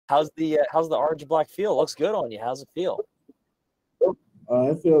how's the orange and black feel? Looks good on you. How's it feel?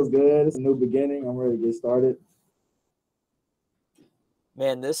 It feels good. It's a new beginning. I'm ready to get started.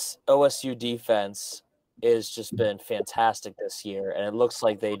 Man, this OSU defense has just been fantastic this year, and it looks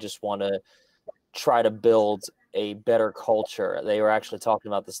like they just want to try to build a better culture. They were actually talking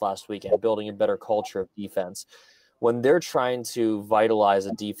about this last weekend, building a better culture of defense. When they're trying to vitalize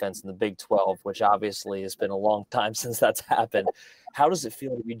a defense in the Big 12, which obviously has been a long time since that's happened, how does it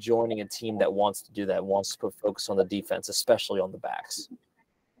feel to be joining a team that wants to do that, wants to put focus on the defense, especially on the backs?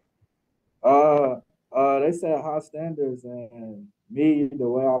 They set high standards, and me, the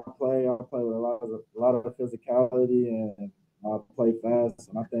way I play with a lot of physicality, and I play fast,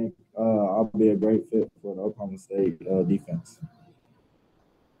 and I think I'll be a great fit for the Oklahoma State defense.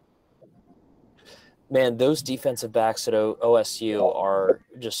 Man, those defensive backs at OSU are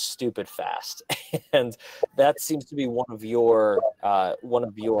just stupid fast, and that seems to be one of your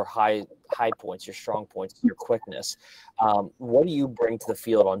high points, your strong points, your quickness. What do you bring to the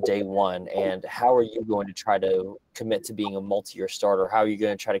field on day one, and how are you going to try to commit to being a multi-year starter? How are you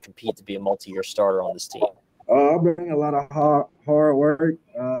going to try to compete to be a multi-year starter on this team? I bring a lot of hard work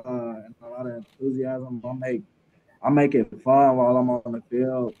and a lot of enthusiasm. I make it fun while I'm on the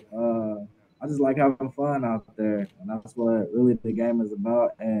field. I just like having fun out there, and that's what really the game is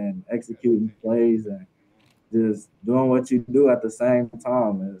about, and executing plays and just doing what you do at the same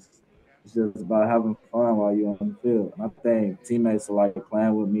time. It's just about having fun while you're on the field. And I think teammates are like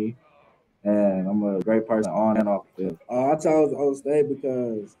playing with me, and I'm a great person on and off the field. I chose O State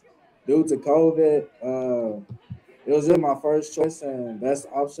because due to COVID, it was just my first choice and best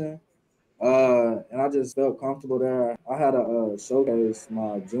option. And I just felt comfortable there. I had a showcase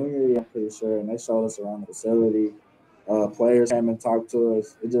my junior year, I'm pretty sure, and they showed us around the facility. Players came and talked to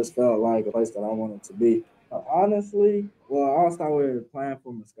us. It just felt like a place that I wanted to be. Honestly, well, I'll start with playing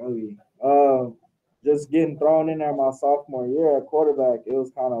for Muskogee. Just getting thrown in there my sophomore year at quarterback, it was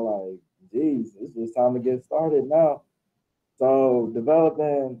kind of like, geez, it's just time to get started now. So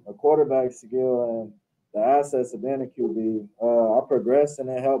developing a quarterback skill and the assets of being a QB, I progressed, and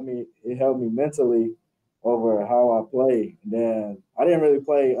it helped me. It helped me mentally over how I play. And then I didn't really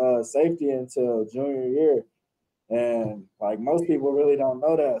play safety until junior year, and like most people really don't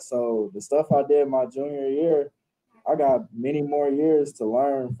know that. So the stuff I did my junior year, I got many more years to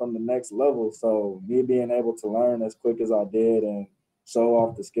learn from the next level. So me being able to learn as quick as I did and show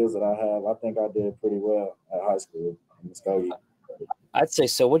off the skills that I have, I think I did pretty well at high school in Muskogee. I'd say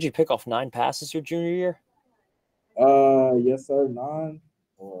so. What'd you pick off 9 passes your junior year? Yes, sir. 9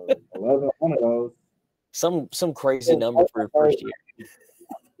 or 11, one of those. Some crazy number for your first year.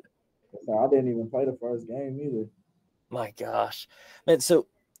 So I didn't even play the first game either. My gosh, man. So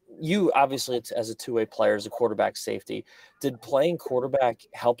you obviously, as a two-way player, as a quarterback safety, did playing quarterback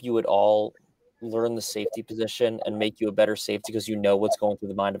help you at all learn the safety position and make you a better safety because you know what's going through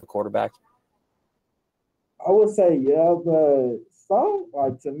the mind of a quarterback? I would say yeah, but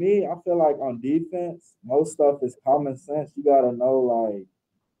like to me, I feel like on defense, most stuff is common sense. You gotta know like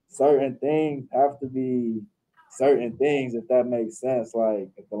certain things have to be certain things, if that makes sense. Like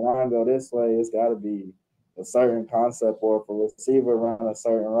if the line go this way, it's gotta be a certain concept, or if a receiver run a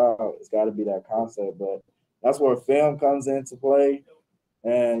certain route, it's gotta be that concept. But that's where film comes into play,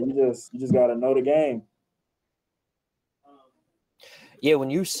 and you just gotta know the game. Yeah,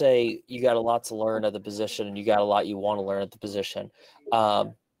 when you say you got a lot to learn at the position and you got a lot you want to learn at the position,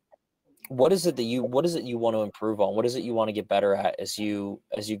 what is it you want to improve on? What is it you want to get better at as you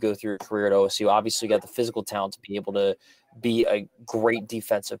go through your career at OSU? Obviously, you got the physical talent to be able to be a great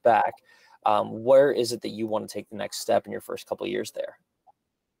defensive back. Where is it that you want to take the next step in your first couple of years there?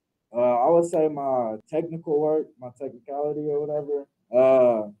 I would say my technical work, my technicality or whatever.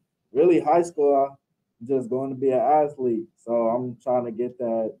 Really, high school, I'm just going to be an athlete. So I'm trying to get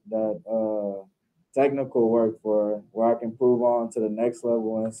that technical work for where I can move on to the next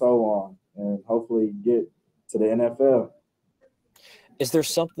level and so on, and hopefully get to the NFL. Is there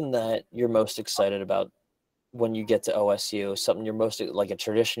something that you're most excited about when you get to OSU? Something you're most like a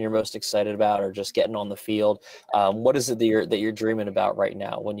tradition you're most excited about, or just getting on the field? What is it that you're dreaming about right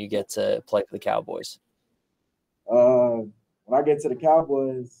now when you get to play for the Cowboys? When I get to the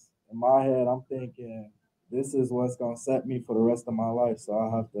Cowboys, in my head, I'm thinking this is what's gonna set me for the rest of my life. So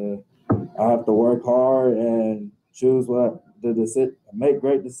I have to work hard and choose make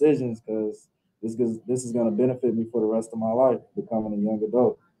great decisions, because this is gonna benefit me for the rest of my life, becoming a young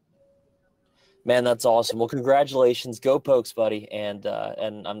adult. Man, that's awesome. Well, congratulations. Go Pokes, buddy. And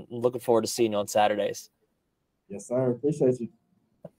I'm looking forward to seeing you on Saturdays. Yes, sir. Appreciate you.